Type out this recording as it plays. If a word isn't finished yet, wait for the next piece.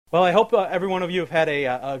Well, I hope every one of you have had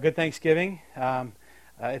a good Thanksgiving.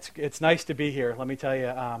 It's nice to be here. Let me tell you,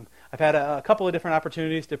 I've had a couple of different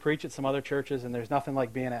opportunities to preach at some other churches, and there's nothing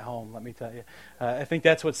like being at home. Let me tell you, I think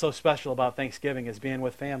that's what's so special about Thanksgiving is being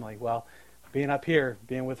with family. Well, being up here,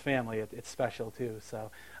 being with family, it's special too.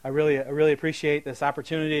 So I really appreciate this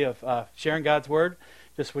opportunity of sharing God's word,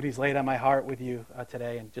 just what He's laid on my heart with you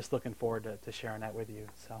today, and just looking forward to sharing that with you.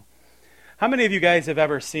 So. How many of you guys have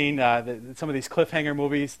ever seen some of these cliffhanger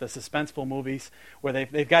movies, the suspenseful movies, where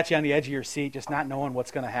they've got you on the edge of your seat, just not knowing what's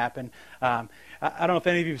going to happen? I don't know if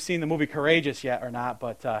any of you have seen the movie Courageous yet or not,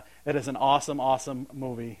 but it is an awesome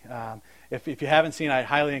movie. If you haven't seen it, I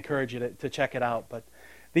highly encourage you to check it out. But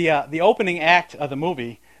the opening act of the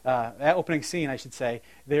movie, that opening scene, I should say,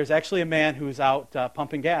 there's actually a man who's out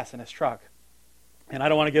pumping gas in his truck. And I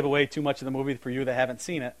don't want to give away too much of the movie for you that haven't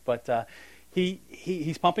seen it, but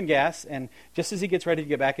he's pumping gas, and just as he gets ready to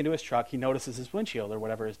get back into his truck, he notices his windshield or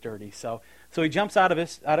whatever is dirty. So he jumps out of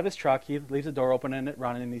his truck. He leaves the door open and it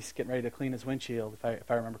running, and he's getting ready to clean his windshield,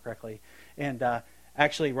 if I remember correctly. And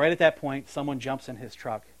actually, right at that point, someone jumps in his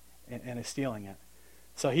truck and is stealing it.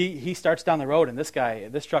 So he starts down the road, and this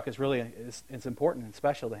truck is really it's important and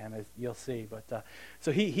special to him, as you'll see. But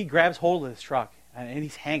so he grabs hold of his truck, and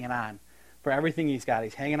he's hanging on for everything he's got.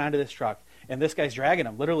 He's hanging on to this truck. And this guy's dragging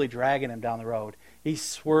him, literally dragging him down the road. He's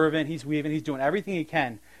swerving, he's weaving, he's doing everything he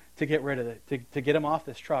can to get rid of it, to get him off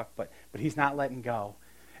this truck, but he's not letting go.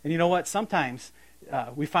 And you know what? Sometimes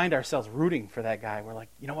we find ourselves rooting for that guy. We're like,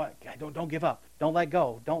 you know what? Don't give up. Don't let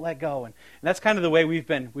go. Don't let go. And that's kind of the way we've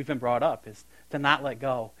been brought up, is to not let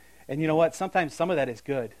go. And you know what? Sometimes some of that is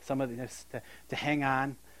good. Some of it is to hang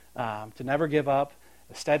on, to never give up,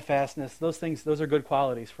 steadfastness. Those are good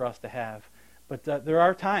qualities for us to have. But there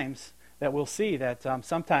are times that we'll see that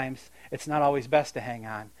sometimes it's not always best to hang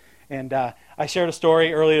on. And I shared a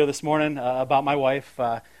story earlier this morning about my wife.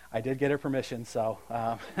 I did get her permission, so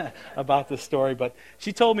about this story. But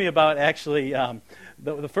she told me about actually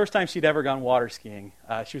the first time she'd ever gone water skiing.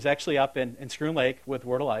 She was actually up in Schroon Lake with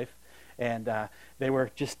Word of Life, and they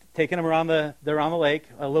were just taking them around the lake,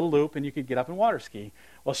 a little loop, and you could get up and water ski.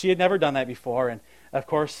 Well, she had never done that before, and of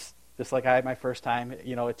course, just like I had my first time,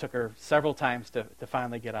 it took her several times to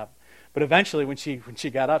finally get up. But eventually, when she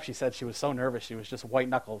got up, she said she was so nervous, she was just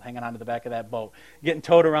white-knuckled hanging onto the back of that boat, getting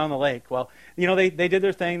towed around the lake. Well, they did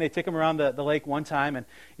their thing. They took them around the lake one time, and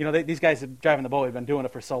these guys driving the boat had been doing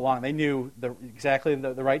it for so long. They knew exactly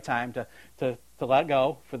the right time to let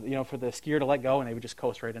go, for the skier to let go, and they would just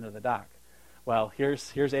coast right into the dock. Well,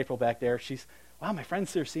 here's April back there. She's, wow, my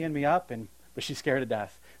friends are seeing me up, but she's scared to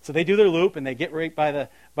death. So they do their loop, and they get right by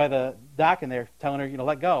the dock, and they're telling her,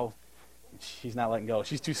 let go. She's not letting go.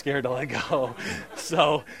 She's too scared to let go.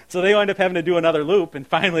 So they wind up having to do another loop, and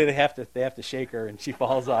finally they have to shake her, and she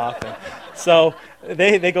falls off. And so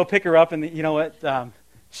they go pick her up, and you know what?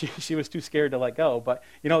 She was too scared to let go. But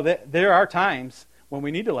there are times when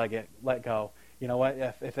we need to let go. You know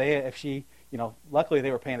what? If she luckily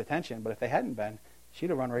they were paying attention, but if they hadn't been, she'd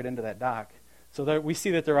have run right into that dock. So we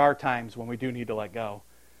see that there are times when we do need to let go.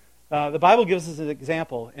 The Bible gives us an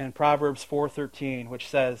example in Proverbs 4:13, which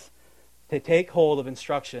says, to take hold of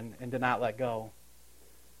instruction and to not let go.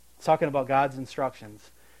 It's talking about God's instructions.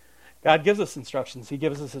 God gives us instructions. He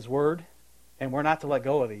gives us His Word, and we're not to let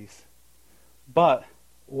go of these. But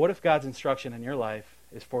what if God's instruction in your life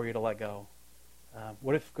is for you to let go?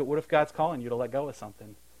 What if God's calling you to let go of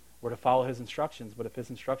something? We're to follow His instructions, but if His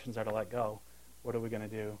instructions are to let go, what are we going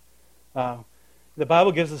to do? The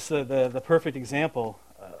Bible gives us the perfect example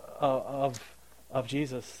of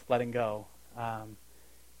Jesus letting go.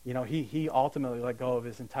 He ultimately let go of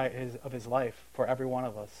his life for every one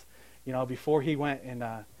of us. Before He went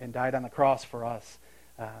and died on the cross for us,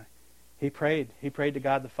 He prayed. He prayed to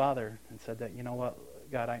God the Father and said that, you know what,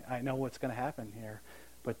 God, I know what's going to happen here,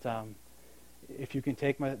 but if you can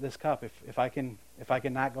take this cup, if I can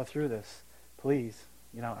not go through this, please,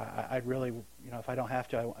 I'd really, if I don't have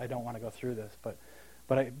to, I don't want to go through this, but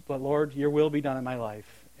Lord, Your will be done in my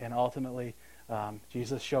life. And ultimately,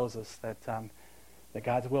 Jesus shows us that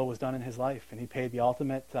God's will was done in His life, and He paid the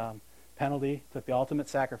ultimate penalty, took the ultimate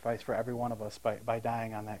sacrifice for every one of us by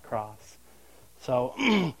dying on that cross.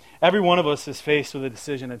 So every one of us is faced with a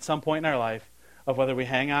decision at some point in our life of whether we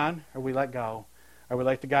hang on or we let go. Are we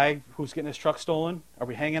like the guy who's getting his truck stolen? Are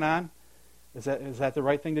we hanging on? Is that the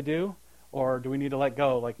right thing to do? Or do we need to let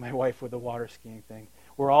go, like my wife with the water skiing thing?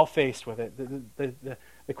 We're all faced with it.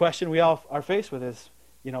 The question we all are faced with is,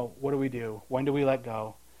 what do we do? When do we let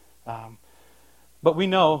go? But we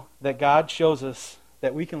know that God shows us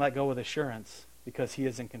that we can let go with assurance because He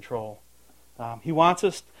is in control. He wants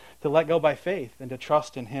us to let go by faith and to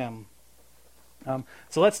trust in Him.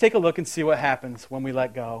 So let's take a look and see what happens when we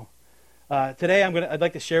let go. Today I'd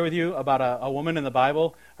like to share with you about a woman in the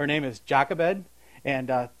Bible. Her name is Jochebed,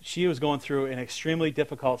 and she was going through an extremely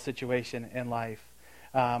difficult situation in life.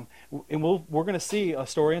 And we're going to see a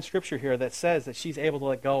story in Scripture here that says that she's able to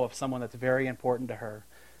let go of someone that's very important to her.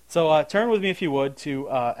 So turn with me, if you would, to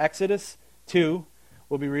Exodus 2.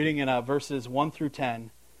 We'll be reading in verses 1 through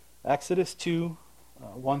 10. Exodus 2,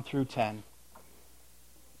 1 through 10.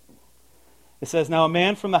 It says, "Now a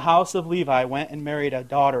man from the house of Levi went and married a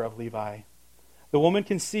daughter of Levi. The woman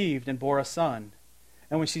conceived and bore a son.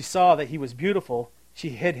 And when she saw that he was beautiful, she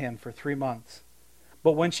hid him for 3 months.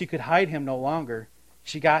 But when she could hide him no longer,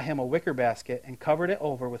 she got him a wicker basket and covered it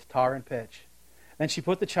over with tar and pitch. Then she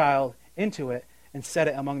put the child into it and set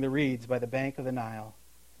it among the reeds by the bank of the Nile.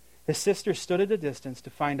 His sister stood at a distance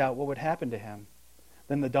to find out what would happen to him.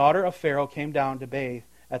 Then the daughter of Pharaoh came down to bathe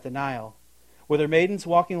at the Nile, with her maidens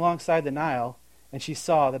walking alongside the Nile, and she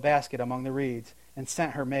saw the basket among the reeds, and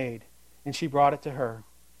sent her maid, and she brought it to her.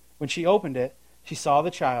 When she opened it, she saw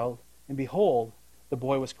the child, and behold, the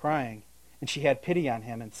boy was crying, and she had pity on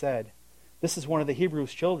him, and said, 'This is one of the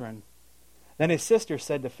Hebrews' children.' Then his sister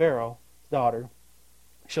said to Pharaoh's daughter,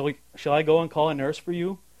 'Shall I go and call a nurse for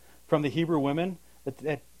you from the Hebrew women,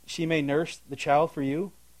 that she may nurse the child for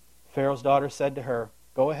you?' Pharaoh's daughter said to her,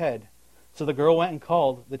 'Go ahead.' So the girl went and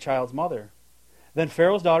called the child's mother. Then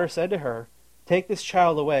Pharaoh's daughter said to her, 'Take this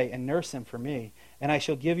child away and nurse him for me, and I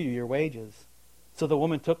shall give you your wages.' So the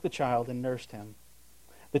woman took the child and nursed him.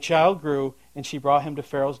 The child grew, and she brought him to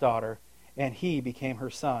Pharaoh's daughter, and he became her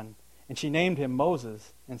son. And she named him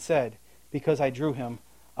Moses, and said, 'Because I drew him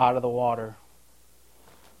out of the water.'"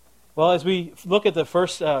 Well, as we look at the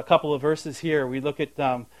first couple of verses here, we look at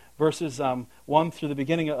verses 1 through the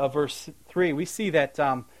beginning of verse 3, we see that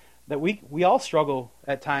we all struggle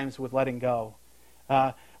at times with letting go.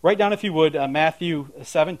 Write down, if you would, Matthew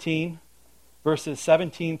 17, verses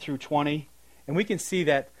 17 through 20, and we can see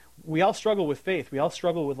that we all struggle with faith. We all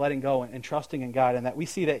struggle with letting go and trusting in God, and that we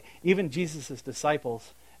see that even Jesus'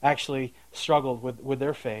 disciples actually struggled with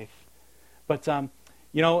their faith. But,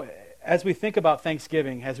 as we think about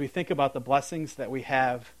Thanksgiving, as we think about the blessings that we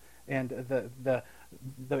have and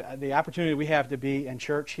the opportunity we have to be in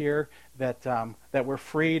church here, that we're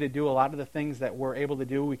free to do a lot of the things that we're able to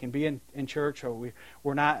do. We can be in church, or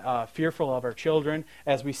we're not fearful of our children.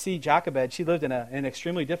 As we see Jochebed, she lived in an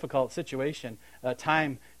extremely difficult situation, a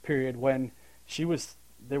time period when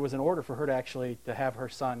there was an order for her to have her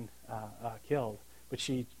son killed. But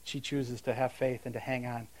she chooses to have faith and to hang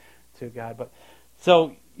on to God. But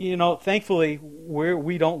so, thankfully,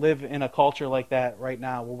 we don't live in a culture like that right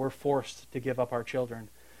now where we're forced to give up our children.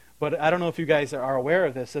 But I don't know if you guys are aware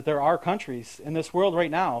of this, that there are countries in this world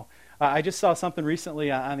right now. I just saw something recently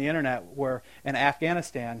on the internet where in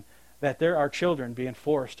Afghanistan that there are children being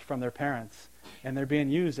forced from their parents, and they're being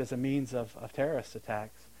used as a means of terrorist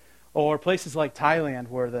attacks. Or places like Thailand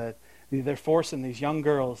where they're forcing these young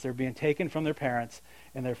girls, they're being taken from their parents,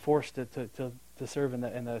 and they're forced to serve in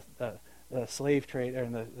the slave trade, or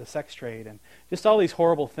in the sex trade, and just all these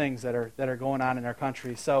horrible things that are going on in our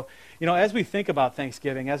country. So, as we think about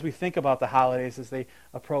Thanksgiving, as we think about the holidays as they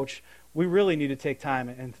approach, we really need to take time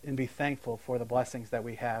and be thankful for the blessings that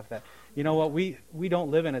we have. That, we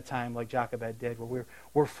don't live in a time like Jochebed did, where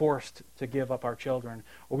we're forced to give up our children,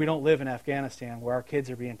 or we don't live in Afghanistan where our kids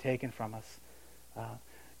are being taken from us.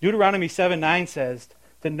 Deuteronomy 7:9 says,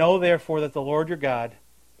 "To know therefore that the Lord your God,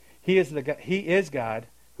 He is God,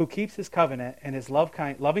 who keeps His covenant and His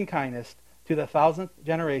loving kindness to the 1,000th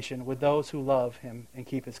generation with those who love Him and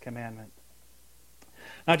keep His commandment."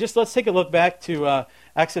 Now, let's take a look back to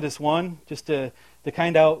Exodus 1, just to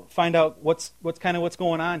find out what's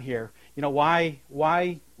going on here. Why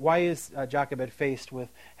is Jochebed faced with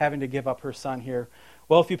having to give up her son here?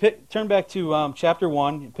 Well, if you turn back to chapter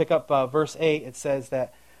 1, pick up verse 8, it says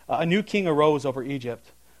that a new king arose over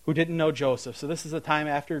Egypt who didn't know Joseph. So this is the time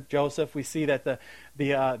after Joseph. We see that the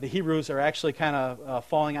Hebrews are actually kind of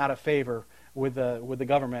falling out of favor with the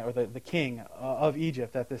government, or the king of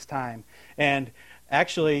Egypt at this time. And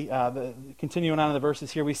actually, continuing on in the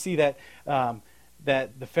verses here, we see that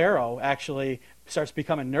the Pharaoh actually starts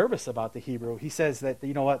becoming nervous about the Hebrew. He says that,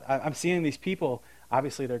 I'm seeing these people,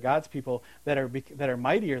 obviously they're God's people, that are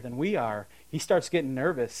mightier than we are. He starts getting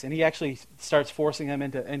nervous, and he actually starts forcing them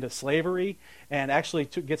into slavery, and actually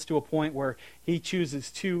gets to a point where he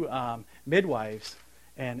chooses 2 midwives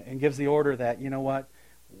and gives the order that,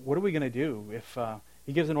 what are we going to do if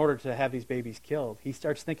he gives an order to have these babies killed? He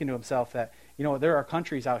starts thinking to himself that, there are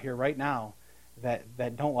countries out here right now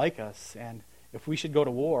that don't like us, and if we should go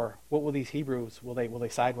to war, what will these Hebrews, will they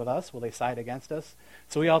side with us? Will they side against us?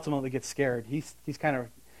 So he ultimately gets scared. He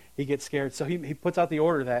gets scared. So he puts out the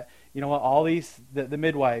order that, you know what, all these, the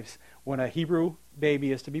midwives, when a Hebrew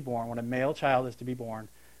baby is to be born, when a male child is to be born,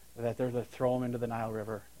 that they're to throw him into the Nile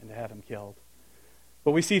River and to have him killed.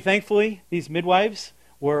 But we see, thankfully, these midwives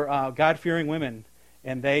were God-fearing women,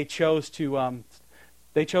 and they chose to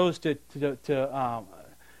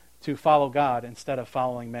follow God instead of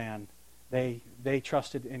following man. They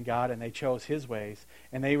trusted in God and they chose His ways,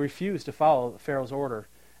 and they refused to follow Pharaoh's order.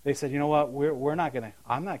 They said, you know what,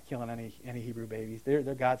 I'm not killing any Hebrew babies. They're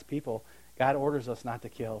God's people. God orders us not to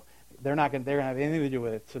kill. They're not going to have anything to do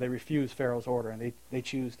with it. So they refuse Pharaoh's order, and they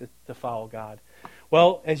choose to follow God.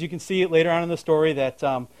 Well, as you can see later on in the story, that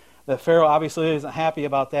Pharaoh obviously isn't happy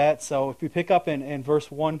about that. So if we pick up in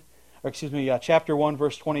chapter 1,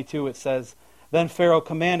 verse 22, it says, "Then Pharaoh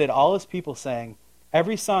commanded all his people, saying,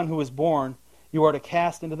 every son who is born you are to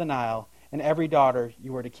cast into the Nile, and every daughter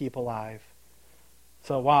you are to keep alive."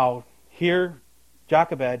 So wow, here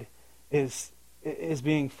Jochebed is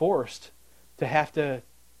being forced to have to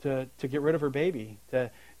get rid of her baby. The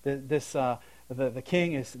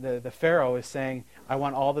king is the Pharaoh is saying, I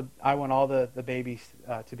want all the babies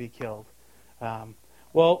to be killed.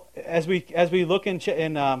 Well, as we look in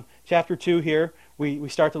chapter 2 here, we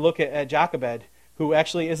start to look at Jochebed, who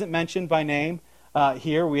actually isn't mentioned by name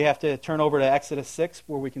here. We have to turn over to Exodus 6,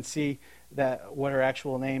 where we can see what her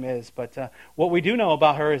actual name is. But what we do know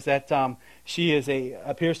about her is that she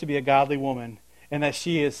appears to be a godly woman, and that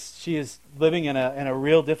she is living in a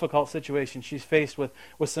real difficult situation. She's faced with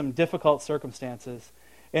some difficult circumstances.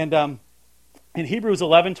 And in Hebrews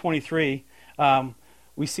 11:23,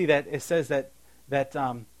 we see that it says that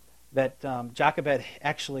Jochebed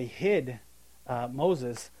actually hid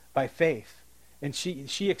Moses by faith. And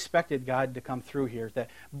she expected God to come through here. That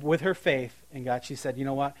with her faith in God, she said, you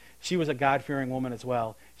know what? She was a God-fearing woman as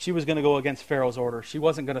well. She was going to go against Pharaoh's order. She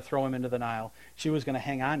wasn't going to throw him into the Nile. She was going to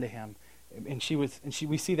hang on to him. And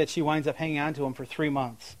we see that she winds up hanging on to him for 3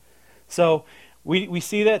 months. So we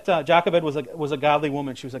see that Jochebed was a godly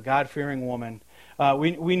woman. She was a God-fearing woman.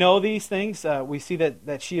 We know these things. We see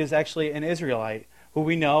that she is actually an Israelite, who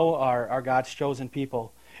we know are God's chosen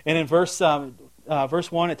people. And in verse 1,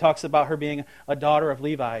 it talks about her being a daughter of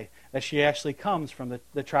Levi, that she actually comes from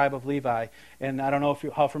the tribe of Levi. And I don't know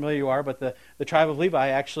how familiar you are, but the tribe of Levi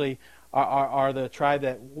actually are the tribe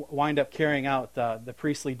that wind up carrying out the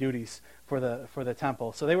priestly duties for the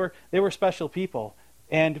temple. So they were special people.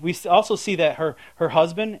 And we also see that her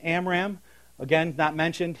husband, Amram, again, not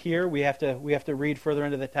mentioned here. We have to read further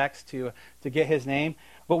into the text to get his name.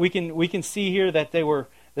 But we can see here that they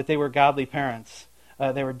were godly parents.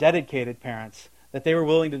 They were dedicated parents, that they were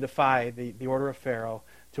willing to defy the order of Pharaoh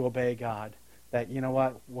to obey God. That, you know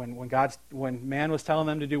what, when man was telling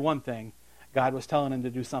them to do one thing, God was telling them to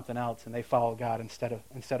do something else, and they followed God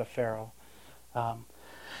instead of Pharaoh.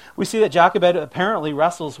 We see that Jochebed apparently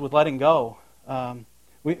wrestles with letting go. In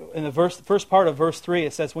the first part of verse 3,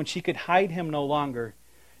 it says, when she could hide him no longer.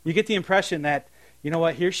 You get the impression that, you know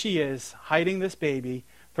what, here she is hiding this baby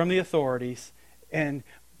from the authorities, and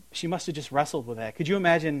she must have just wrestled with that. Could you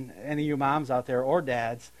imagine any of you moms out there or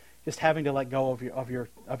dads just having to let go of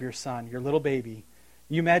your son, your little baby?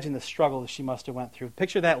 You imagine the struggle that she must have went through.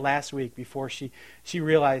 Picture that last week before she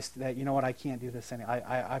realized that, you know what, I can't do this anymore.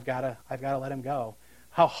 I've got to let him go.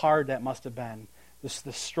 How hard that must have been.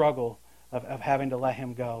 The struggle of having to let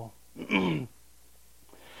him go.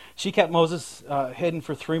 She kept Moses hidden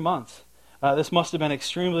for 3 months. This must have been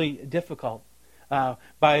extremely difficult.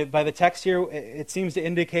 By the text here, it seems to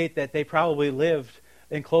indicate that they probably lived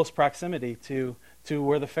in close proximity to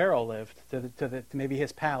where the Pharaoh lived, to maybe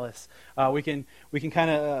his palace. We can kind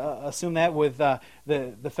of assume that with the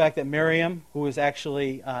fact that Miriam, who is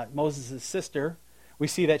actually Moses' sister, we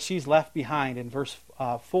see that she's left behind in verse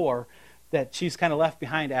 4, that she's kind of left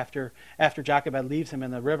behind after Jochebed leaves him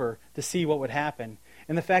in the river to see what would happen.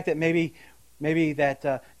 And the fact that maybe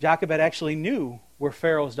that Jochebed actually knew where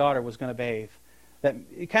Pharaoh's daughter was going to bathe. That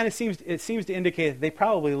it kind of seems to indicate that they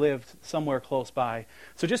probably lived somewhere close by.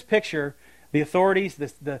 So just picture the authorities,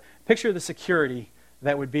 picture the security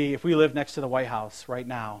that would be if we lived next to the White House right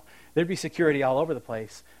now. There'd be security all over the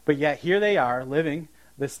place. But yet here they are living,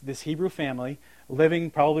 this Hebrew family,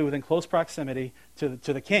 living probably within close proximity to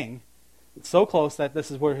the king. It's so close that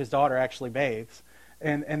this is where his daughter actually bathes.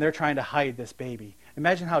 And they're trying to hide this baby.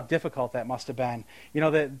 Imagine how difficult that must have been. You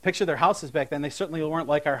know, picture their houses back then. They certainly weren't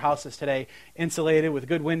like our houses today, insulated with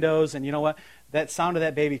good windows. And you know what? That sound of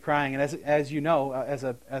that baby crying, and as you know, as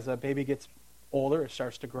a baby gets older, it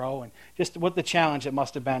starts to grow. And just what the challenge it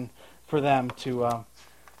must have been for them to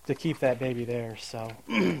to keep that baby there. So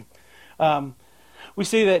we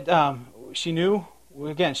see that she knew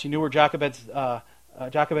where Jochebed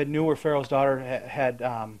knew where Pharaoh's daughter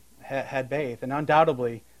had bathed, and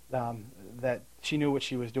undoubtedly that she knew what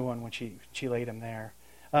she was doing when she laid him there.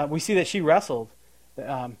 We see that she wrestled.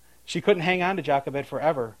 She couldn't hang on to Jochebed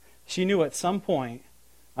forever. She knew at some point,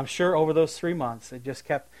 I'm sure over those 3 months, it just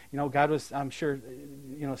kept, God was, I'm sure,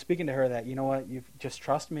 speaking to her that, you know what, you just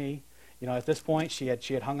trust me. At this point, she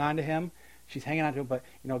had hung on to him. She's hanging on to him, but,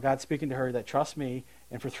 God's speaking to her that trust me.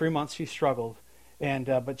 And for 3 months, she struggled.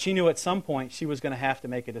 But she knew at some point she was going to have to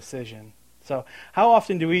make a decision. So how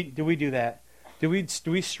often do we do that? Do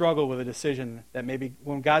we struggle with a decision that maybe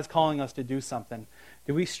when God's calling us to do something,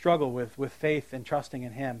 do we struggle with faith and trusting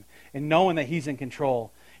in Him and knowing that He's in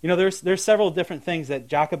control? There's several different things that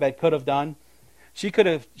Jochebed could have done. She could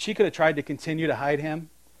have tried to continue to hide him,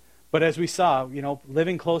 but as we saw,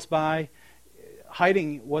 living close by,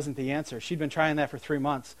 hiding wasn't the answer. She'd been trying that for 3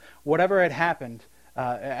 months. Whatever had happened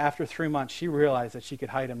after 3 months, she realized that she could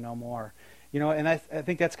hide him no more. And I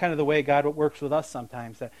think that's kind of the way God works with us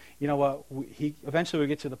sometimes. That eventually we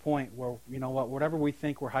get to the point where whatever we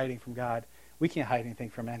think we're hiding from God, we can't hide anything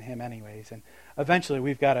from Him anyways. And eventually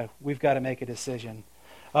we've got to make a decision.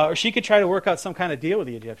 Or she could try to work out some kind of deal with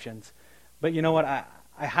the Egyptians. But you know what? I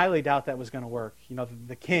highly doubt that was going to work.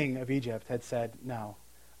 The king of Egypt had said, no,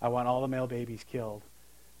 I want all the male babies killed.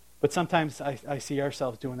 But sometimes I see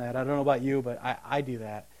ourselves doing that. I don't know about you, but I do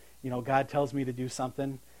that. God tells me to do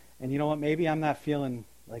something. And you know what? Maybe I'm not feeling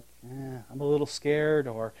like, I'm a little scared.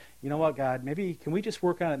 Or, you know what, God, maybe can we just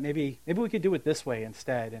work on it? Maybe we could do it this way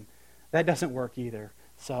instead. And that doesn't work either.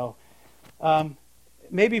 So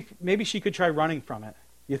maybe she could try running from it.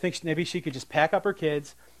 You think maybe she could just pack up her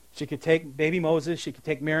kids, she could take baby Moses, she could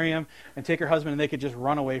take Miriam, and take her husband, and they could just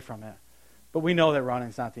run away from it. But we know that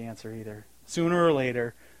running's not the answer either. Sooner or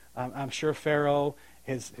later, I'm sure Pharaoh,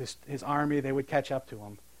 his army, they would catch up to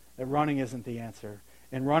him. That running isn't the answer.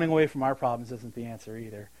 And running away from our problems isn't the answer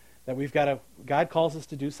either. That God calls us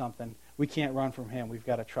to do something. We can't run from Him. We've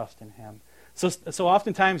got to trust in Him. So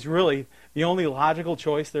oftentimes, really, the only logical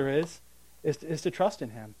choice there is to trust in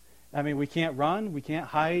Him. I mean, we can't run, we can't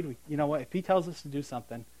hide. You know what? If He tells us to do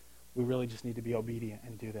something, we really just need to be obedient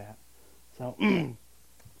and do that. So,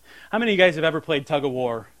 how many of you guys have ever played tug of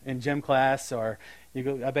war in gym class? Or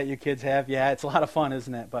I bet you kids have. Yeah, it's a lot of fun,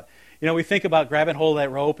 isn't it? But we think about grabbing hold of that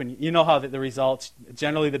rope, and you know how the results.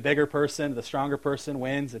 Generally, the bigger person, the stronger person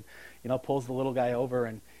wins, and pulls the little guy over,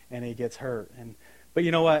 and he gets hurt. But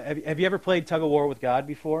you know what? Have you ever played tug of war with God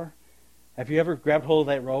before? Have you ever grabbed hold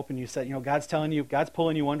of that rope and you said, God's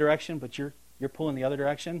pulling you one direction, but you're pulling the other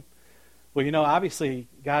direction? Well, obviously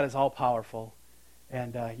God is all powerful,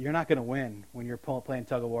 and you're not going to win when you're playing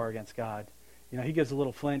tug of war against God. He gives a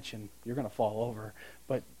little flinch and you're going to fall over,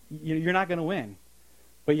 but you're not going to win.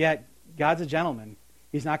 But yet God's a gentleman.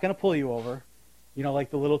 He's not going to pull you over, like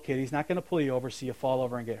the little kid. He's not going to pull you over so you fall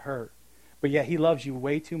over and get hurt. But yet He loves you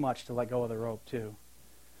way too much to let go of the rope too.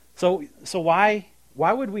 So why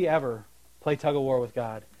would we ever play tug of war with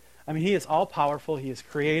God? I mean, He is all powerful. He is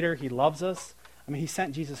Creator. He loves us. I mean, He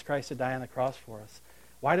sent Jesus Christ to die on the cross for us.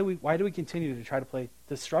 Why do we continue to try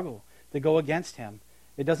to struggle, to go against Him?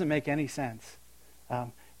 It doesn't make any sense.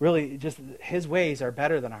 Really, just His ways are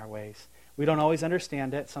better than our ways. We don't always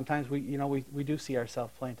understand it. Sometimes we do see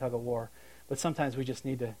ourselves playing tug of war, but sometimes we just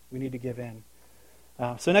need to give in.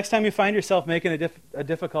 So next time you find yourself making a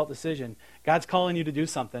difficult decision, God's calling you to do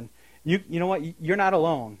something. You know what? You're not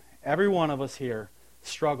alone. Every one of us here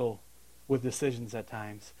struggle with decisions at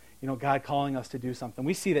times. God calling us to do something.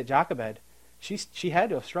 We see that Jochebed, she had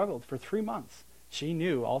to have struggled for 3 months. She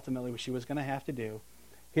knew ultimately what she was going to have to do.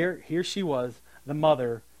 Here she was, the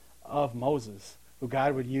mother of Moses, who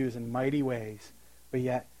God would use in mighty ways, but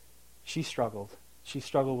yet she struggled. She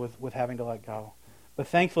struggled with having to let go. But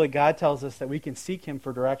thankfully, God tells us that we can seek Him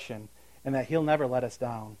for direction and that He'll never let us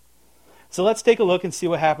down. So let's take a look and see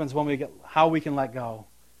what happens how we can let go.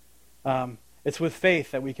 It's with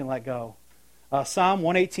faith that we can let go. Psalm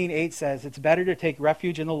 118:8 says, "It's better to take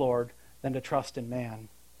refuge in the Lord than to trust in man."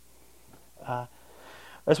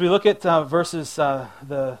 As we look at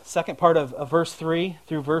the second part of verse 3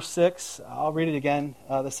 through verse 6, I'll read it again.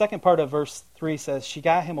 The second part of verse 3 says, "She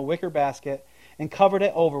got him a wicker basket and covered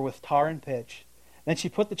it over with tar and pitch. Then she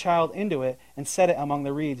put the child into it and set it among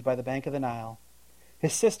the reeds by the bank of the Nile.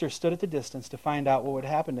 His sister stood at the distance to find out what would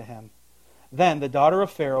happen to him. Then the daughter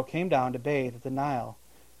of Pharaoh came down to bathe at the Nile,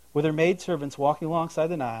 with her maidservants walking alongside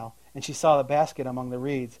the Nile, and she saw the basket among the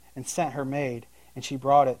reeds, and sent her maid, and she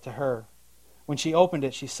brought it to her. When she opened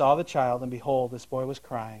it, she saw the child, and behold, this boy was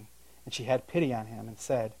crying. And she had pity on him, and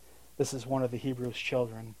said, this is one of the Hebrews'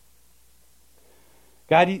 children.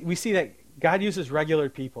 We see that God uses regular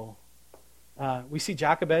people. We see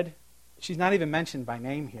Jochebed. She's not even mentioned by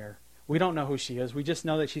name here. We don't know who she is. We just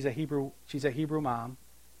know that she's a Hebrew mom.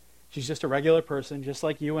 She's just a regular person, just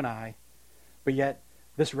like you and I. But yet,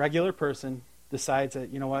 this regular person decides that,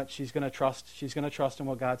 you know what, she's going to trust in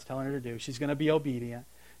what God's telling her to do. She's going to be obedient.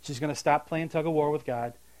 She's going to stop playing tug of war with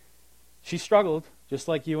God. She struggled, just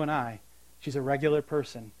like you and I. She's a regular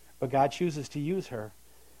person, but God chooses to use her.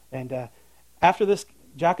 And after this,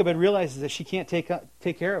 Jochebed realizes that she can't take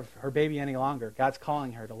care of her baby any longer. God's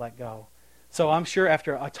calling her to let go. So I'm sure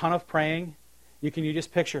after a ton of praying, you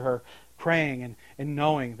just picture her praying and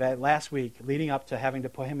knowing that last week, leading up to having to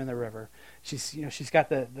put him in the river, she's got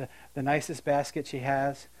the nicest basket she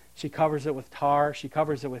has. She covers it with tar. She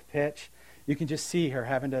covers it with pitch. You can just see her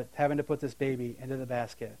having to put this baby into the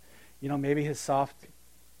basket. Maybe his soft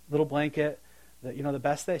little blanket, the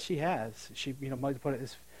best that she has. She might put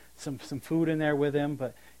some food in there with him,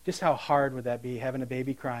 but just how hard would that be, having a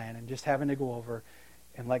baby crying and just having to go over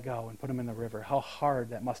and let go and put him in the river? How hard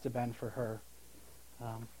that must have been for her.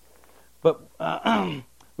 But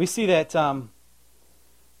we see that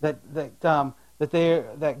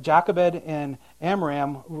Jochebed and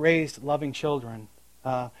Amram raised loving children.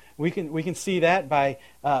 We can see that by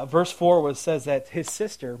verse 4, where it says that his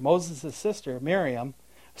sister, Moses' sister, Miriam,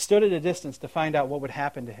 stood at a distance to find out what would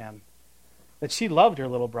happen to him. That she loved her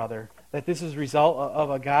little brother. That this is a result of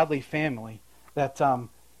a godly family. That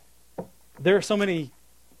there are so many.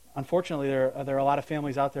 Unfortunately, there are a lot of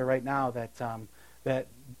families out there right now that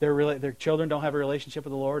their children don't have a relationship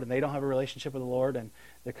with the Lord, and they don't have a relationship with the Lord, and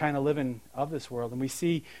they're kind of living of this world. And we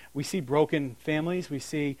see broken families. We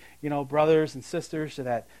see brothers and sisters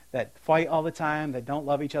that fight all the time, that don't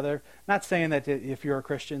love each other. Not saying that if you're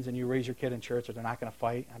Christians and you raise your kid in church that they're not going to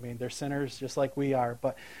fight. I mean, they're sinners just like we are.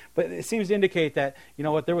 But it seems to indicate that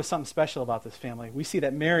there was something special about this family. We see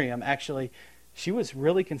that Miriam actually, she was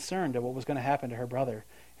really concerned at what was going to happen to her brother.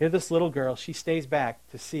 Here, this little girl, she stays back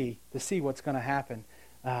to see what's going to happen.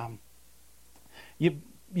 You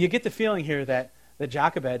get the feeling here that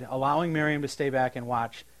Jochebed, allowing Miriam to stay back and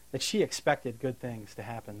watch, that she expected good things to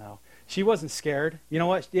happen, though. She wasn't scared. You know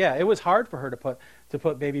what? Yeah, it was hard for her to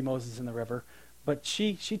put baby Moses in the river, but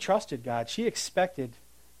she trusted God. She expected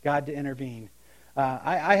God to intervene.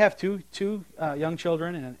 I have two young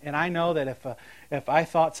children, and I know that if I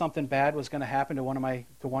thought something bad was going to happen to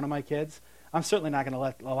one of my kids, I'm certainly not going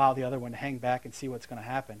to allow the other one to hang back and see what's going to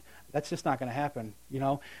happen. That's just not going to happen.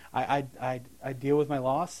 I deal with my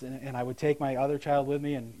loss, and I would take my other child with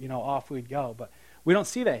me, and off we'd go. But we don't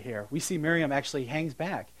see that here. We see Miriam actually hangs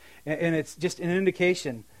back, and it's just an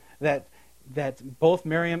indication that both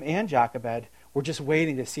Miriam and Jochebed were just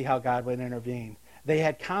waiting to see how God would intervene. They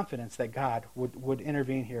had confidence that God would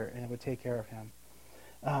intervene here and would take care of him.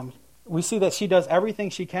 We see that she does everything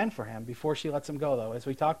she can for him before she lets him go, though, as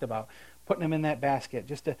we talked about, putting him in that basket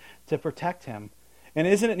just to protect him. And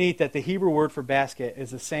isn't it neat that the Hebrew word for basket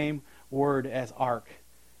is the same word as ark?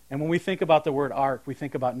 And when we think about the word ark, we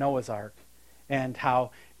think about Noah's ark and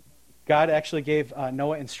how God actually gave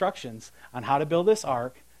Noah instructions on how to build this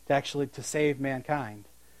ark to save mankind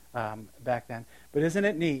back then. But isn't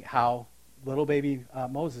it neat how little baby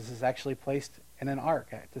Moses is actually placed in an ark,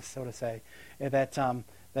 so to say, that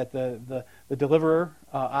the deliverer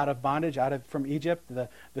out of bondage, from Egypt, the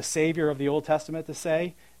Savior of the Old Testament, to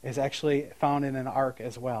say, is actually found in an ark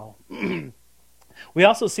as well. We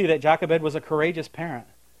also see that Jochebed was a courageous parent.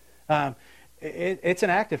 It's an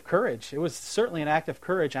act of courage. It was certainly an act of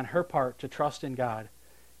courage on her part to trust in God.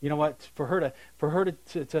 You know what? For her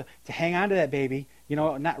to hang on to that baby,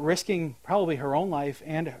 not risking probably her own life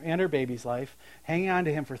and her baby's life, hanging on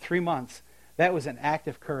to him for 3 months. That was an act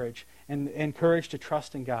of courage, and courage to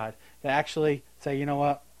trust in God, to actually say, you know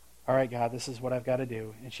what, all right, God, this is what I've got to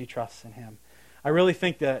do, and she trusts in him. I really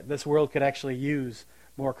think that this world could actually use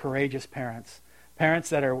more courageous parents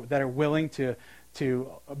that are willing to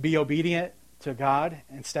be obedient to God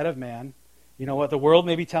instead of man. You know what, the world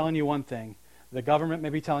may be telling you one thing, the government may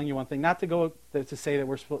be telling you one thing, not to go to say that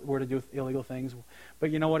we're to do illegal things,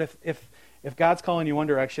 but you know what, if God's calling you one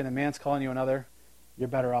direction and man's calling you another, you're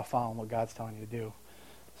better off following what God's telling you to do.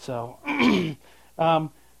 So,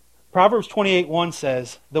 Proverbs 28:1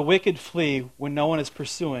 says, "The wicked flee when no one is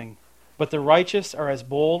pursuing, but the righteous are as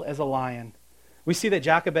bold as a lion." We see that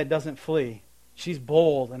Jochebed doesn't flee. She's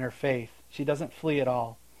bold in her faith. She doesn't flee at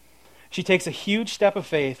all. She takes a huge step of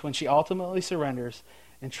faith when she ultimately surrenders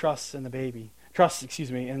and trusts in the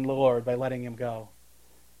Lord by letting him go.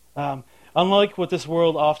 Unlike what this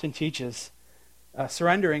world often teaches,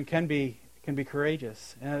 surrendering can be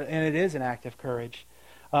courageous, and it is an act of courage.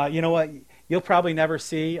 You know what? You'll probably never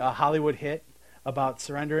see a Hollywood hit about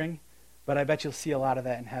surrendering, but I bet you'll see a lot of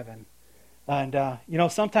that in heaven. And,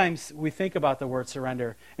 sometimes we think about the word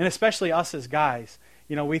surrender, and especially us as guys.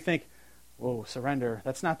 We think, whoa, surrender.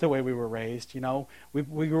 That's not the way we were raised.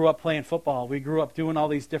 We grew up playing football. We grew up doing all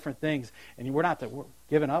these different things, and we're not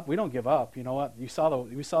giving up. We don't give up. You know what? We saw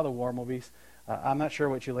the war movies. I'm not sure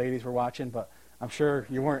what you ladies were watching, but I'm sure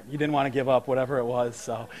you didn't want to give up, whatever it was.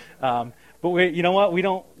 So, but you know what? We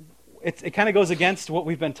don't. It kind of goes against what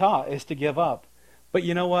we've been taught, is to give up. But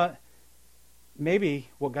you know what? Maybe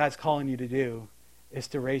what God's calling you to do is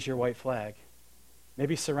to raise your white flag.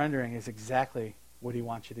 Maybe surrendering is exactly what he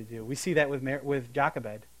wants you to do. We see that with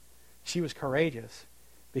Jochebed. She was courageous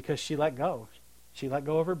because she let go. She let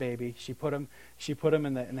go of her baby. She put him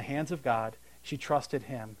in the hands of God. She trusted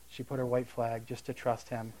him. She put her white flag just to trust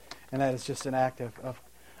him. And that is just an act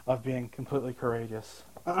of being completely courageous.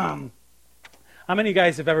 How many of you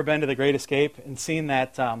guys have ever been to the Great Escape and seen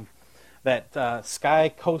that sky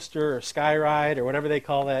coaster or sky ride or whatever they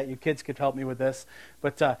call that? You kids could help me with this.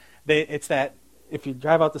 But it's that, if you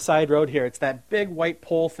drive out the side road here, it's that big white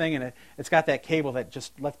pole thing, and it's got that cable that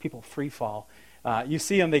just lets people free fall. You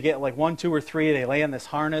see them, they get like 1, 2, or 3, they lay in this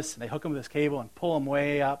harness, and they hook them with this cable and pull them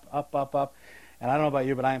way up. And I don't know about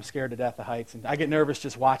you, but I am scared to death of heights, and I get nervous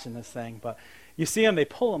just watching this thing. But you see them, they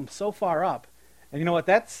pull them so far up. And you know what?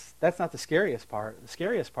 That's not the scariest part. The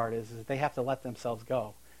scariest part is that they have to let themselves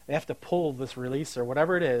go. They have to pull this release or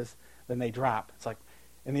whatever it is, then they drop. It's like,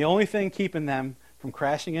 and the only thing keeping them from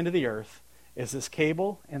crashing into the earth is this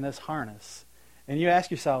cable and this harness. And you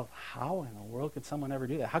ask yourself, how in the world could someone ever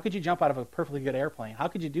do that? How could you jump out of a perfectly good airplane? How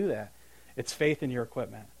could you do that? It's faith in your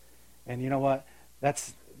equipment. And you know what?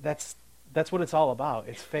 That's what it's all about.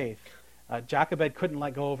 It's faith. Jochebed couldn't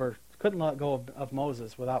let go of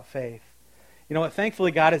Moses without faith. You know what?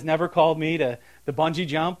 Thankfully, God has never called me to bungee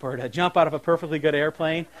jump or to jump out of a perfectly good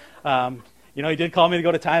airplane. He did call me to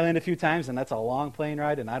go to Thailand a few times, and that's a long plane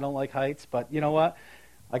ride, and I don't like heights. But you know what?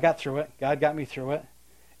 I got through it. God got me through it.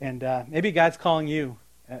 And maybe God's calling you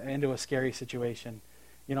into a scary situation.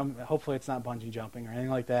 Hopefully it's not bungee jumping or anything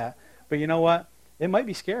like that. But you know what? It might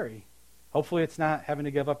be scary. Hopefully it's not having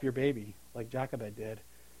to give up your baby like Jochebed did.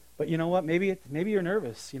 But you know what? Maybe you're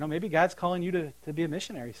nervous. Maybe God's calling you to be a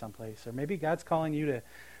missionary someplace. Or maybe God's calling you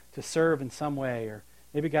to serve in some way. Or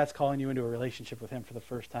maybe God's calling you into a relationship with him for the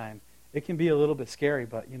first time. It can be a little bit scary,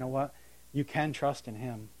 but you know what? You can trust in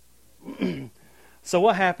him. So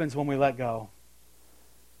what happens when we let go?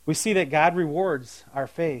 We see that God rewards our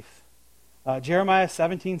faith. Jeremiah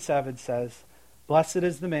 17:7 says, "Blessed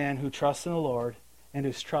is the man who trusts in the Lord and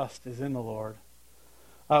whose trust is in the Lord."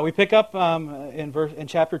 We pick up in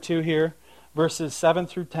chapter 2 here, verses 7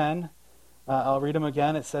 through 10. I'll read them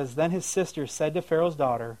again. It says, "Then his sister said to Pharaoh's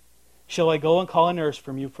daughter, 'Shall I go and call a nurse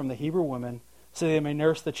from you from the Hebrew women, so they may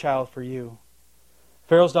nurse the child for you?'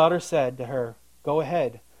 Pharaoh's daughter said to her, 'Go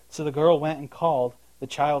ahead.' So the girl went and called the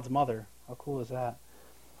child's mother." How cool is that?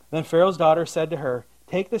 "Then Pharaoh's daughter said to her,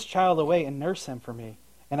 'Take this child away and nurse him for me,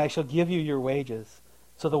 and I shall give you your wages.'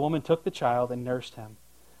 So the woman took the child and nursed him.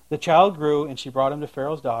 The child grew, and she brought him to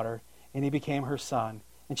Pharaoh's daughter, and he became her son.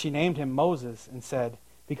 And she named him Moses and said,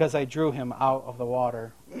 'Because I drew him out of the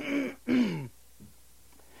water.'"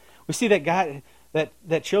 We see that God,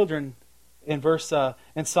 that children, in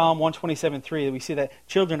Psalm 127:3, we see that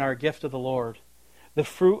children are a gift of the Lord. The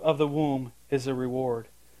fruit of the womb is a reward.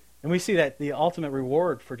 And we see that the ultimate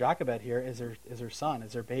reward for Jochebed here is her son,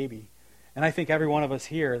 is her baby. And I think every one of us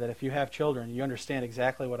here, that if you have children, you understand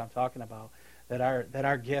exactly what I'm talking about, that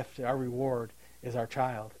our gift, our reward is our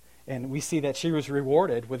child. And we see that she was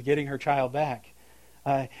rewarded with getting her child back.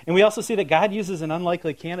 And we also see that God uses an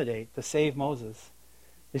unlikely candidate to save Moses.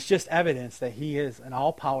 It's just evidence that he is an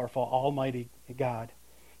all-powerful, almighty God.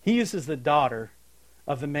 He uses the daughter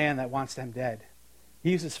of the man that wants them dead.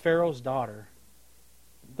 He uses Pharaoh's daughter,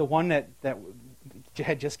 the one that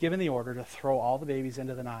had just given the order to throw all the babies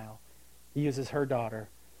into the Nile. He uses her daughter.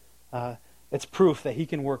 It's proof that he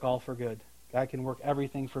can work all for good. God can work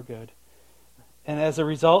everything for good. And as a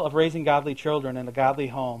result of raising godly children in a godly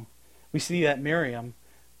home, we see that Miriam,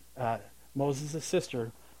 Moses'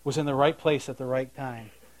 sister, was in the right place at the right time,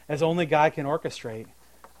 as only God can orchestrate.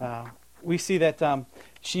 We see that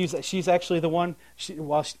she's actually the one,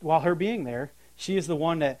 while her being there, she is the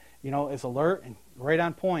one that is alert and right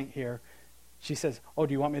on point here. She says, "Oh,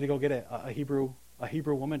 do you want me to go get a Hebrew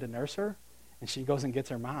woman to nurse her?" And she goes and gets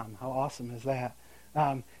her mom. How awesome is that?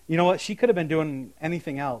 You know what? She could have been doing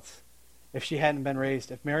anything else if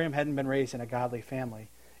Miriam hadn't been raised in a godly family.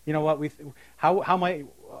 You know what? How might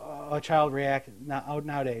a child react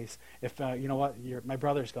nowadays if my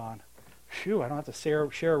brother's gone phew, I don't have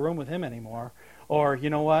to share a room with him anymore. Or, you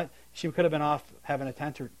know what, she could have been off having a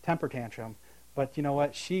temper tantrum. But you know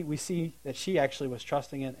what, we see that she actually was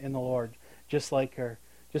trusting in the Lord, just like her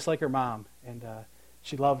mom. And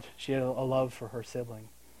she had a love for her sibling.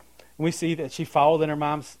 And we see that she followed in her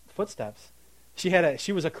mom's footsteps.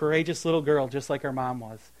 She was a courageous little girl, just like her mom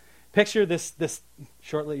was. Picture this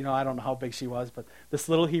shortly, I don't know how big she was, but this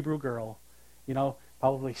little Hebrew girl,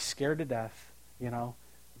 probably scared to death,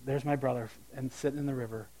 there's my brother and sitting in the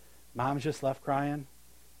river. Mom's just left crying,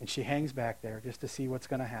 and she hangs back there just to see what's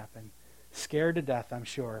going to happen. Scared to death, I'm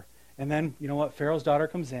sure. And then, you know what, Pharaoh's daughter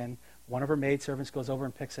comes in, one of her maidservants goes over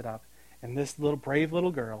and picks it up, and this brave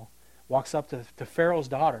little girl walks up to Pharaoh's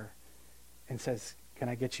daughter and says, can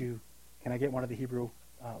I get one of the Hebrew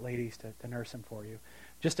ladies to nurse him for you?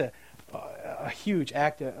 Just a huge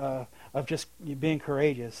act of just being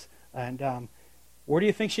courageous. And where do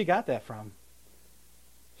you think she got that from?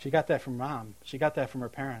 She got that from mom. She got that from her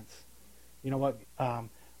parents. You know what?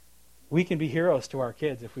 We can be heroes to our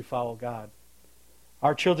kids if we follow God.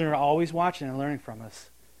 Our children are always watching and learning from us.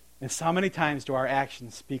 And so many times do our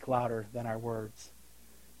actions speak louder than our words.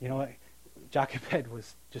 You know what? Jochebed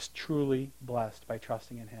was just truly blessed by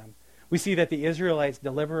trusting in him. We see that the Israelites'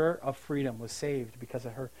 deliverer of freedom was saved because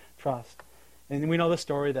of her trust. And we know the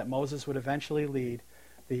story that Moses would eventually lead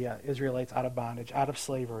the Israelites out of bondage, out of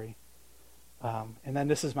slavery. And then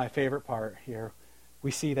this is my favorite part here.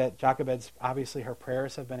 We see that Jochebed's, obviously her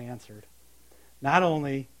prayers have been answered. Not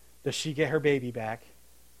only does she get her baby back,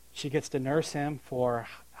 she gets to nurse him for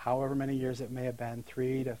however many years it may have been,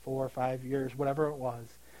 3 to 4 or 5 years, whatever it was,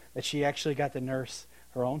 that she actually got to nurse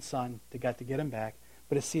her own son to get him back.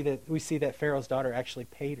 But we see that Pharaoh's daughter actually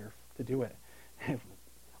paid her to do it.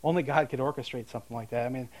 Only God could orchestrate something like that. I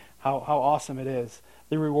mean, how awesome it is.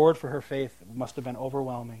 The reward for her faith must have been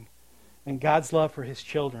overwhelming. And God's love for his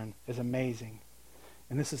children is amazing.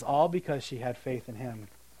 And this is all because she had faith in him.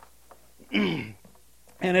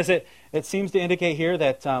 And as it seems to indicate here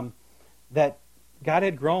that God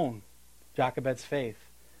had grown Jochebed's faith.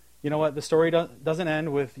 You know what? The story doesn't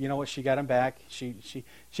end with, what, she got him back. She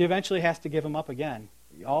eventually has to give him up again.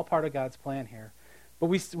 All part of God's plan here.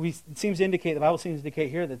 But the Bible seems to indicate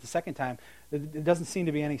here that the second time, it doesn't seem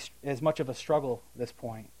to be as much of a struggle at this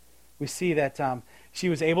point. We see that she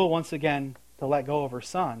was able once again to let go of her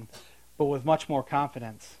son, but with much more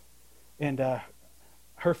confidence. And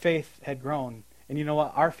her faith had grown. And you know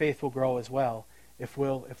what? Our faith will grow as well if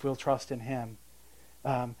we'll trust in him.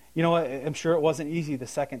 You know what? I'm sure it wasn't easy the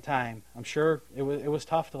second time. I'm sure it was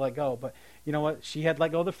tough to let go. But you know what? She had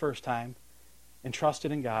let go the first time and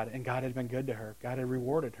trusted in God, and God had been good to her. God had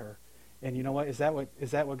rewarded her. And you know what? Is that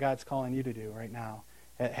what God's calling you to do right now?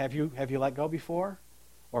 Have you let go before?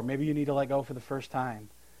 Or maybe you need to let go for the first time.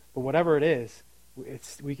 But whatever it is,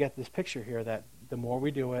 we get this picture here that the more we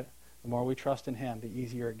do it, the more we trust in him, the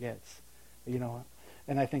easier it gets.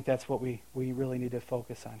 And I think that's what we really need to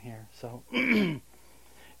focus on here. So,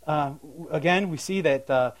 again, we see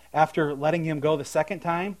that after letting him go the second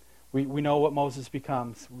time, we know what Moses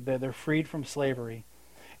becomes. They're freed from slavery.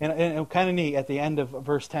 And kind of neat, at the end of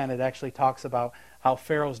verse 10, it actually talks about how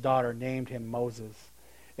Pharaoh's daughter named him Moses.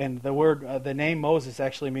 And the name Moses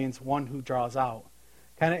actually means one who draws out.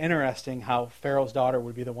 Kind of interesting how Pharaoh's daughter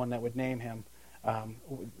would be the one that would name him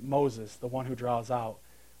Moses, the one who draws out.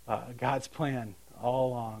 God's plan all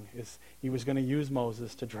along is he was going to use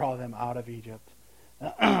Moses to draw them out of Egypt.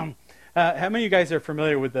 How many of you guys are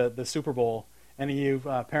familiar with the Super Bowl? Any of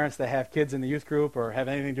you parents that have kids in the youth group or have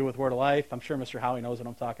anything to do with Word of Life? I'm sure Mr. Howie knows what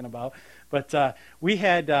I'm talking about. But we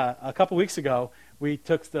had, a couple weeks ago, we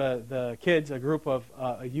took the kids, a group of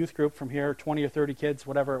a youth group from here, 20 or 30 kids,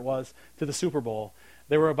 whatever it was, to the Super Bowl.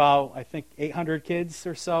 There were about, I think, 800 kids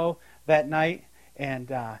or so that night,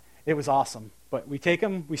 and it was awesome. But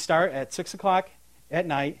we start at 6 o'clock at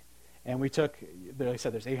night, and we took, like I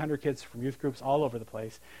said, there's 800 kids from youth groups all over the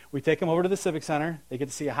place. We take them over to the Civic Center. They get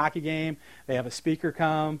to see a hockey game. They have a speaker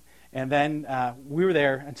come. And then we were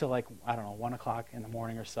there until 1 o'clock in the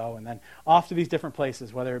morning or so. And then off to these different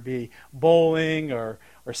places, whether it be bowling or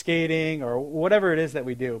skating or whatever it is that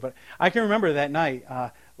we do. But I can remember that night,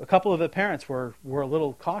 a couple of the parents were a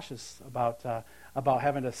little cautious about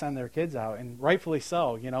having to send their kids out, and rightfully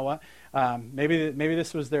so. You know what? Maybe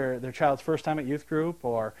this was their child's first time at youth group,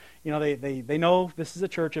 or they know this is a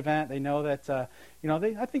church event. They know that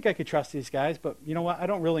I think I could trust these guys, but you know what? I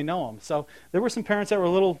don't really know them. So there were some parents that were a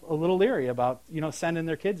little leery about sending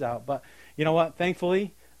their kids out. But you know what?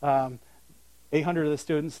 Thankfully, 800 of the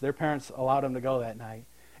students, their parents allowed them to go that night.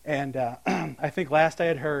 And I think last I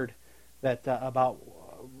had heard that about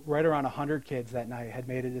right around 100 kids that night had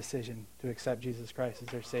made a decision to accept Jesus Christ as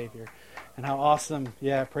their Savior. And how awesome,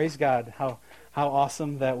 yeah, praise God, how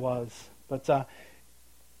awesome that was. But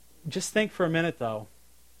just think for a minute, though.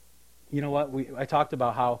 You know what? I talked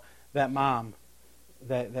about how that mom,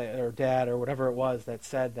 that or dad or whatever it was that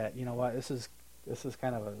said that, you know what, this is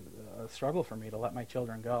kind of a struggle for me to let my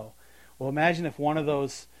children go. Well, imagine if one of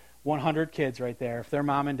those 100 kids right there, if their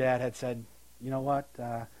mom and dad had said, you know what,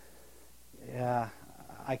 yeah,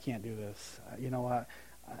 I can't do this. You know what,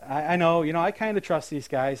 I know, I kind of trust these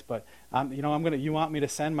guys, but you want me to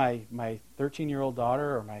send my 13-year-old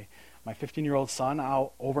daughter or my 15-year-old son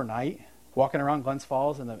out overnight, walking around Glens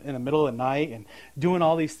Falls in the middle of the night and doing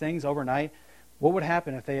all these things overnight? What would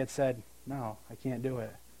happen if they had said, no, I can't do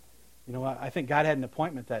it? You know what? I think God had an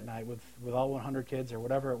appointment that night with all 100 kids or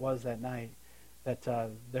whatever it was that night, that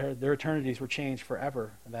their eternities were changed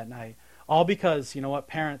forever that night. All because, you know what,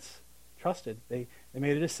 parents trusted. They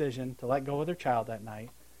made a decision to let go of their child that night,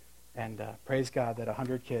 and praise God that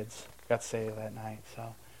 100 kids got saved that night.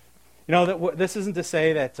 So, this isn't to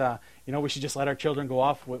say that, we should just let our children go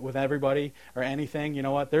off with everybody or anything. You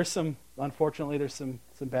know what? Unfortunately, there's some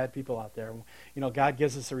bad people out there. God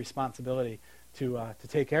gives us a responsibility to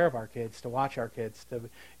take care of our kids, to watch our kids,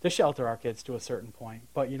 to shelter our kids to a certain point.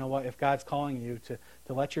 But you know what? If God's calling you to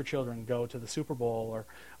let your children go to the Super Bowl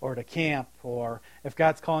or to camp, or if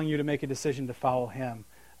God's calling you to make a decision to follow Him,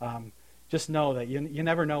 just know that you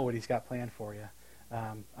never know what He's got planned for you.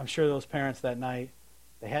 I'm sure those parents that night,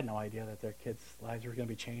 they had no idea that their kids' lives were going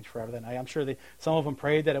to be changed forever that night. I'm sure some of them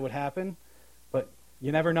prayed that it would happen, but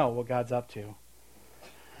you never know what God's up to.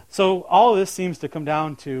 So all of this seems to come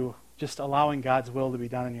down to just allowing God's will to be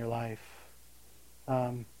done in your life.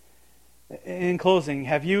 In closing,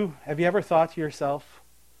 have you ever thought to yourself,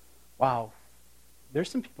 wow,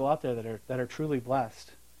 there's some people out there that are truly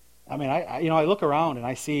blessed? I mean, I look around and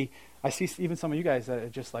I see even some of you guys that are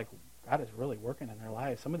just like, God is really working in their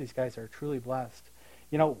lives. Some of these guys are truly blessed.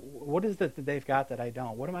 What is it that they've got that I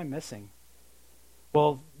don't? What am I missing?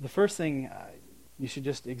 Well, the first thing, you should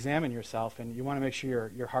just examine yourself, and you want to make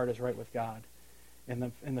sure your heart is right with God.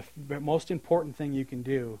 And the most important thing you can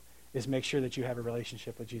do is make sure that you have a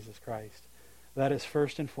relationship with Jesus Christ. That is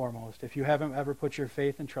first and foremost. If you haven't ever put your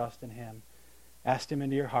faith and trust in Him, asked Him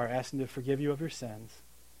into your heart, asked Him to forgive you of your sins,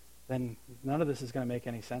 then none of this is going to make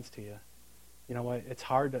any sense to you. You know what? It's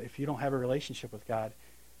hard if you don't have a relationship with God,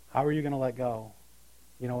 how are you going to let go?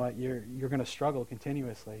 You know what? You're going to struggle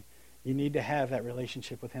continuously. You need to have that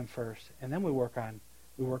relationship with Him first, and then we work on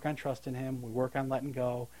trusting Him. We work on letting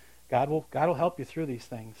go. God will help you through these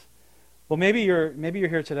things. Well, maybe you're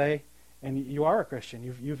here today, and you are a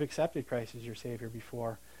Christian. You've accepted Christ as your Savior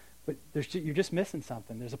before, but you're just missing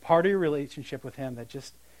something. There's a part of your relationship with Him that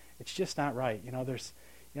it's just not right.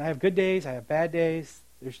 I have good days, I have bad days.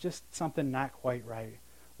 There's just something not quite right.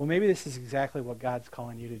 Well, maybe this is exactly what God's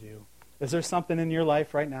calling you to do. Is there something in your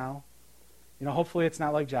life right now? Hopefully it's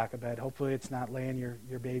not like Jochebed. Hopefully it's not laying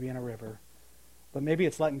your baby in a river. But maybe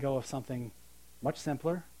it's letting go of something much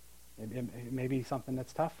simpler. It may be something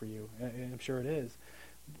that's tough for you. I'm sure it is.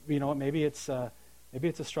 You know what? Maybe it's a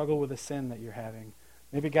struggle with a sin that you're having.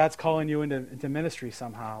 Maybe God's calling you into ministry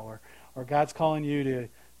somehow, or God's calling you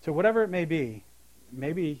to whatever it may be.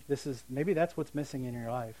 Maybe that's what's missing in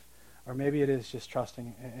your life, or maybe it is just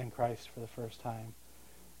trusting in Christ for the first time.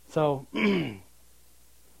 So,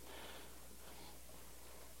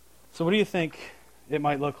 so what do you think it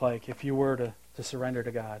might look like if you were to surrender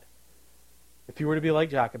to God? If you were to be like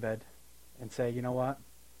Jochebed and say, you know what?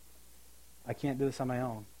 I can't do this on my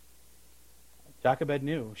own. Jochebed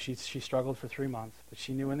knew. She struggled for 3 months, but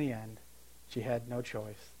she knew in the end she had no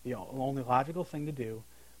choice. The only logical thing to do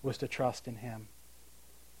was to trust in Him.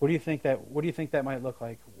 What do you think that might look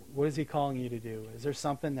like? What is He calling you to do? Is there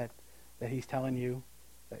something that He's telling you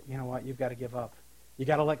that, you know what, you've got to give up? You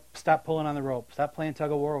got to stop pulling on the rope. Stop playing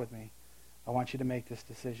tug of war with me. I want you to make this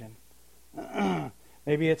decision.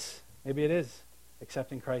 Maybe it is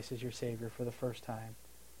accepting Christ as your Savior for the first time.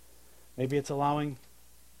 Maybe it's allowing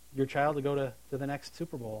your child to go to the next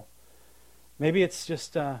Super Bowl. Maybe it's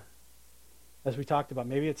just, as we talked about,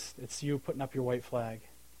 maybe it's you putting up your white flag.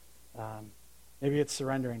 Maybe it's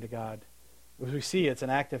surrendering to God. As we see, it's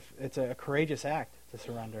a courageous act to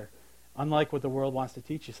surrender, unlike what the world wants to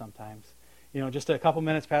teach you sometimes. Just a couple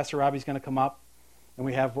minutes, Pastor Robbie's going to come up, and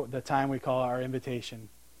we have the time we call our invitation.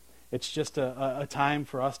 It's just a time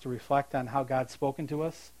for us to reflect on how God's spoken to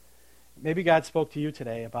us. Maybe God spoke to you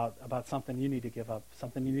today about something you need to give up,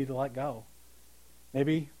 something you need to let go.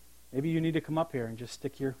 Maybe you need to come up here and just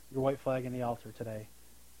stick your white flag in the altar today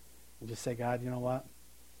and just say, God, you know what?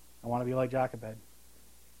 I want to be like Jochebed.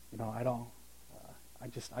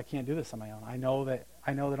 I can't do this on my own. I know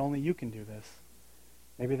that only you can do this.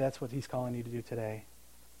 Maybe that's what he's calling you to do today.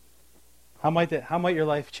 How might your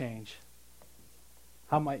life change?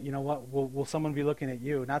 How might, you know what, will someone be looking at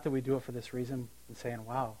you, not that we do it for this reason, and saying,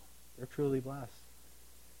 wow, they're truly blessed.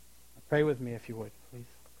 Pray with me if you would, please.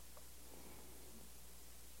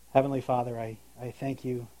 Heavenly Father, I thank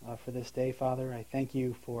you for this day, Father. I thank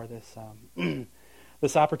you for this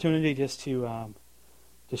this opportunity just to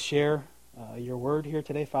share your word here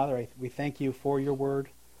today, Father. We thank you for your word.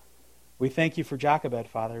 We thank you for Jochebed,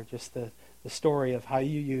 Father, just the story of how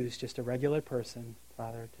you used just a regular person,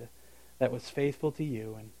 Father, that was faithful to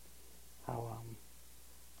you, and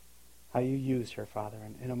how you used her, Father,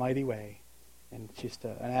 in a mighty way. And just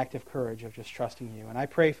an act of courage of just trusting you. And I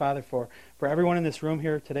pray, Father, for everyone in this room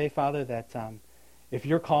here today, Father, that if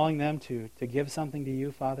you're calling them to give something to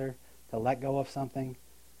you, Father, to let go of something,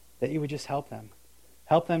 that you would just help them.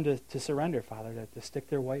 Help them to surrender, Father, to stick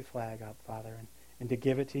their white flag up, Father, and to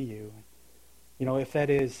give it to you. You know, if that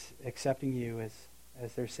is accepting you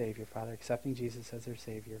as their Savior, Father, accepting Jesus as their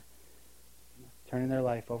Savior, turning their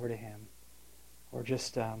life over to him, or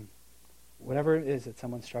just whatever it is that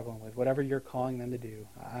someone's struggling with, whatever you're calling them to do.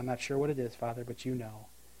 I'm not sure what it is, Father, but you know.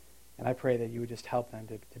 And I pray that you would just help them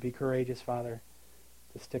to be courageous, Father,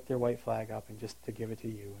 to stick their white flag up and just to give it to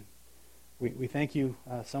you. And we thank you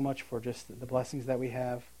so much for just the blessings that we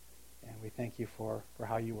have, and we thank you for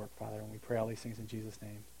how you work, Father. And we pray all these things in Jesus'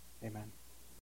 name. Amen.